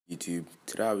YouTube.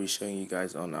 Today I'll be showing you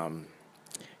guys on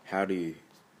how to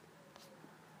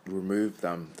remove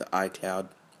the iCloud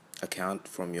account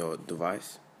from your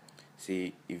device.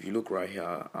 See, if you look right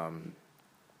here,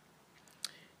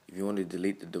 if you want to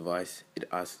delete the device, it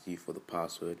asks you for the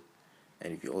password,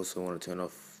 and if you also want to turn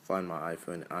off Find My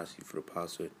iPhone, it asks you for the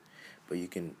password. But you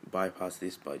can bypass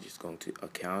this by just going to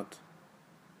Account,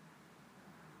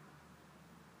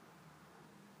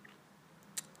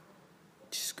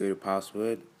 just go to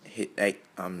Password, hit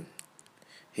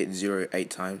 0 8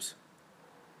 times,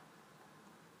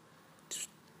 just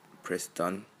press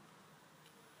Done,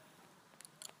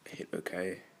 hit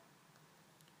OK,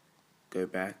 go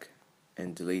back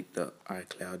and delete the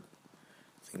iCloud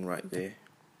thing right there,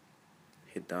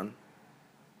 hit Done.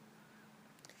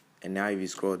 And now if you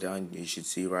scroll down, you should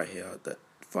see right here that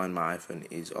Find My iPhone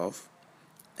is off,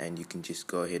 and you can just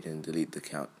go ahead and delete the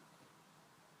account.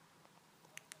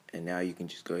 And now you can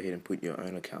just go ahead and put your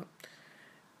own account.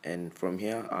 And from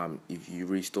here, if you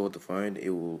restore the phone, it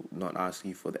will not ask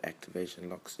you for the activation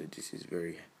lock. So this is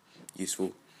very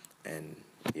useful. And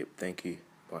yep, thank you.